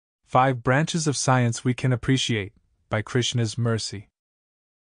5 branches of science we can appreciate, by Krishna's mercy.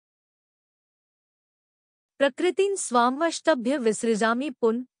 प्रकृतिं स्वामवष्टभ्य विसृजामि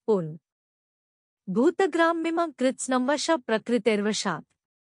पुन पुन भूतग्राम्यमं कृत्स्नवश प्रकृतिर्वशात्.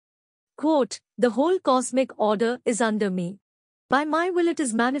 Quote, the whole cosmic order is under me. By my will it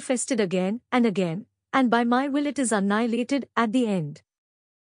is manifested again, and by my will it is annihilated at the end.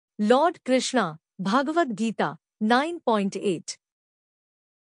 Lord Krishna, Bhagavad-gita, 9.8.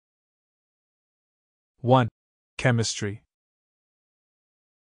 1. Chemistry.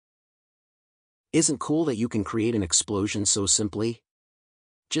 Isn't cool that you can create an explosion so simply?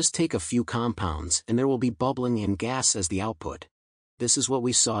 Just take a few compounds and there will be bubbling and gas as the output. This is what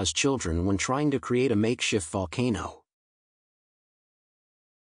we saw as children when trying to create a makeshift volcano.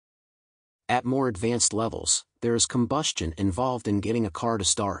 At more advanced levels, there is combustion involved in getting a car to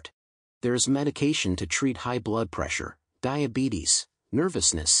start. There is medication to treat high blood pressure, diabetes,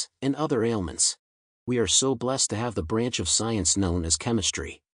 nervousness, and other ailments. We are so blessed to have the branch of science known as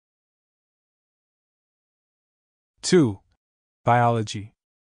chemistry. 2. Biology.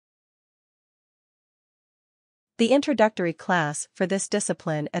 The introductory class for this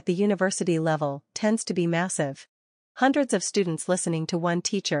discipline at the university level tends to be massive. Hundreds of students listening to one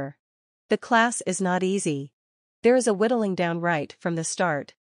teacher. The class is not easy. There is a whittling down right from the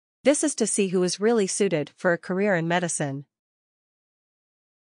start. This is to see who is really suited for a career in medicine.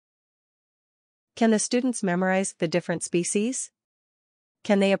 Can the students memorize the different species?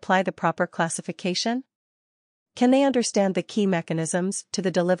 Can they apply the proper classification? Can they understand the key mechanisms to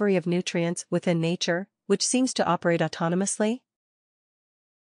the delivery of nutrients within nature, which seems to operate autonomously?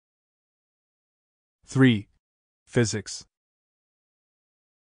 3. Physics.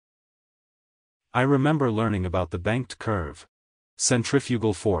 I remember learning about the banked curve,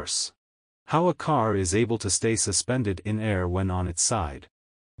 centrifugal force, how a car is able to stay suspended in air when on its side.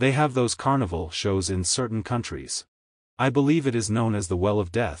 They have those carnival shows in certain countries. I believe it is known as the Well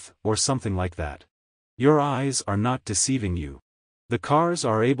of Death, or something like that. Your eyes are not deceiving you. The cars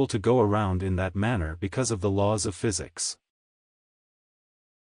are able to go around in that manner because of the laws of physics.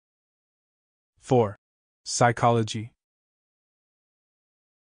 4. Psychology.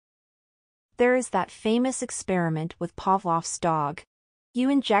 There is that famous experiment with Pavlov's dog.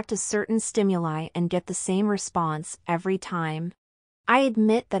 You inject a certain stimuli and get the same response every time. I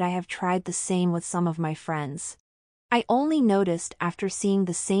admit that I have tried the same with some of my friends. I only noticed after seeing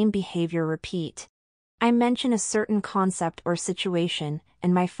the same behavior repeat. I mention a certain concept or situation,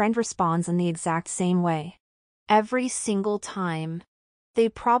 and my friend responds in the exact same way. Every single time. They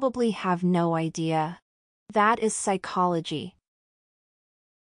probably have no idea. That is psychology.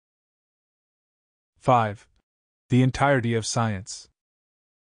 5. The entirety of science.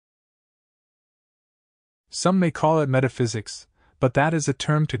 Some may call it metaphysics, but that is a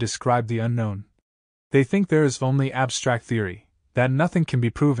term to describe the unknown. They think there is only abstract theory, that nothing can be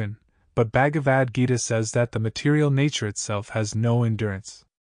proven, but Bhagavad-gita says that the material nature itself has no endurance.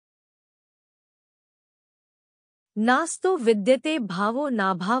 Nasto vidyate bhavo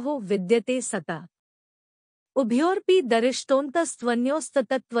nabhavo vidyate sata. Ubhyorpi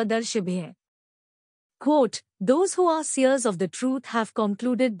darishtontastvanyostatattvadarshibhe. Quote, those who are seers of the truth have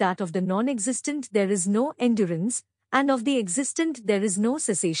concluded that of the non-existent there is no endurance, and of the existent there is no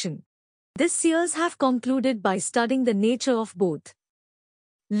cessation. This seers have concluded by studying the nature of both.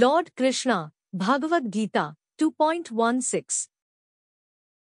 Lord Krishna, Bhagavad-gita, 2.16.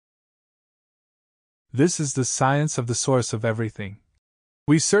 This is the science of the source of everything.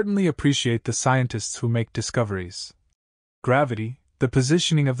 We certainly appreciate the scientists who make discoveries. Gravity, the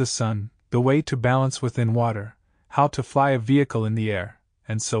positioning of the sun, the way to balance within water, how to fly a vehicle in the air,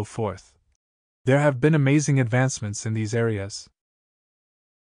 and so forth. There have been amazing advancements in these areas.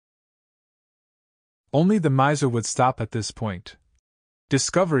 Only the miser would stop at this point.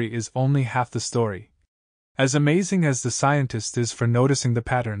 Discovery is only half the story. As amazing as the scientist is for noticing the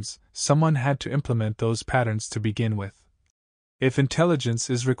patterns, someone had to implement those patterns to begin with. If intelligence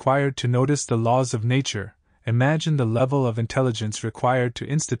is required to notice the laws of nature, imagine the level of intelligence required to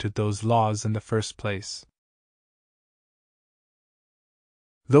institute those laws in the first place.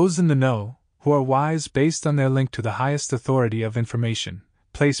 Those in the know, who are wise based on their link to the highest authority of information,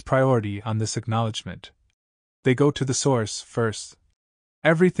 place priority on this acknowledgement. They go to the source first.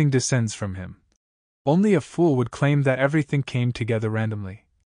 Everything descends from him. Only a fool would claim that everything came together randomly.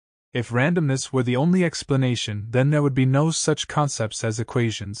 If randomness were the only explanation, then there would be no such concepts as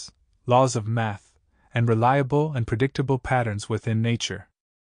equations, laws of math, and reliable and predictable patterns within nature.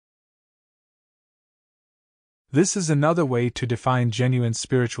 This is another way to define genuine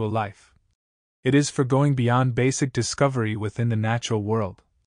spiritual life. It is for going beyond basic discovery within the natural world.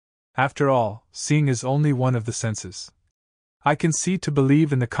 After all, seeing is only one of the senses. I can see to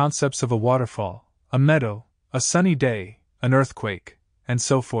believe in the concepts of a waterfall, a meadow, a sunny day, an earthquake, and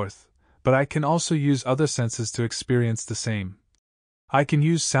so forth, but I can also use other senses to experience the same. I can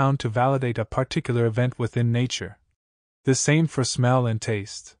use sound to validate a particular event within nature. The same for smell and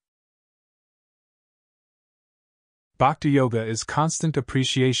taste. Bhakti Yoga is constant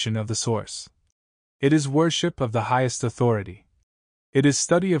appreciation of the Source. It is worship of the highest authority. It is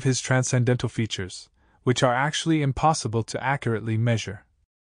study of his transcendental features, which are actually impossible to accurately measure.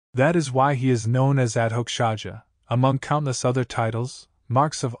 That is why he is known as Adhokshaja, among countless other titles,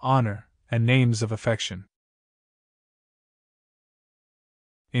 marks of honor, and names of affection.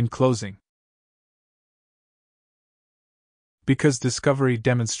 In closing, because discovery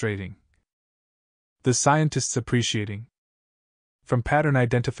demonstrating, the scientists appreciating, from pattern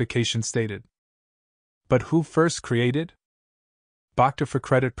identification stated. But who first created? Bhakta for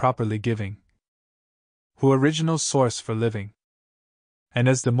credit properly giving. Who original source for living. And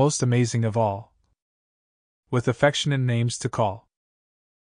as the most amazing of all, with affectionate names to call.